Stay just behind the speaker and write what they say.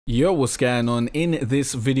Yo, what's going on? In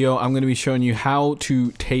this video I'm going to be showing you how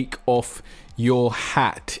to take off your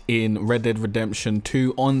hat in Red Dead Redemption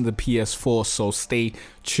 2 on the PS4, so stay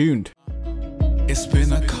tuned. It's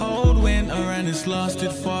been a cold winter and it's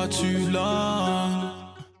lasted far too long.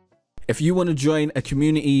 If you want to join a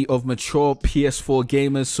community of mature PS4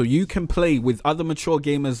 gamers so you can play with other mature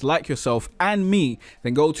gamers like yourself and me,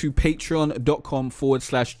 then go to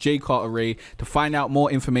patreon.com/jcartere to find out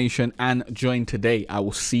more information and join today. I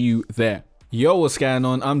will see you there. Yo, what's going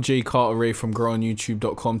on? I'm Cartere from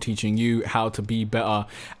growonyoutube.com, teaching you how to be better.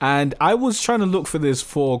 And I was trying to look for this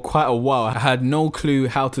for quite a while. I had no clue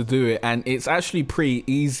how to do it, and it's actually pretty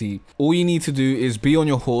easy. All you need to do is be on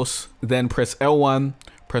your horse, then press L1,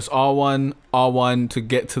 press R1 to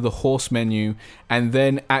get to the horse menu, and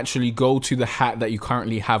then actually go to the hat that you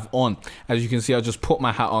currently have on. As you can see, I just put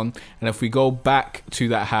my hat on, and if we go back to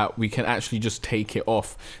that hat, we can actually just take it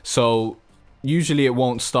off. So usually it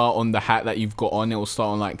won't start on the hat that you've got on, it will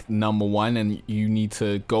start on like number 1, and you need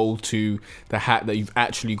to go to the hat that you've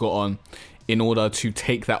actually got on in order to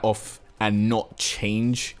take that off and not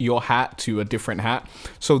change your hat to a different hat.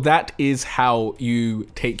 So that is how you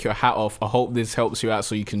take your hat off. I hope this helps you out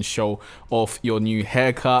so you can show off your new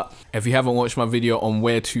haircut. If you haven't watched my video on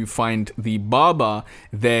where to find the barber,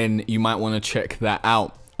 then you might want to check that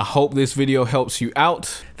out. I hope this video helps you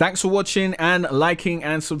out. Thanks for watching and liking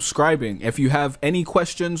and subscribing. If you have any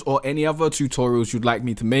questions or any other tutorials you'd like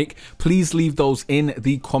me to make, please leave those in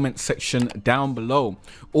the comment section down below.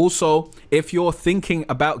 Also, if you're thinking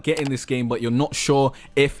about getting this game but you're not sure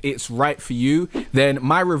if it's right for you, then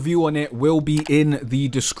my review on it will be in the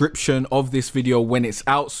description of this video when it's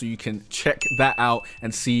out, so you can check that out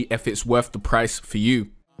and see if it's worth the price for you.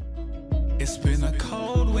 It's been a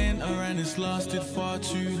cold winter and it's lasted far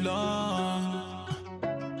too long.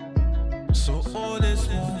 So all this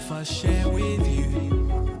warmth I share with you.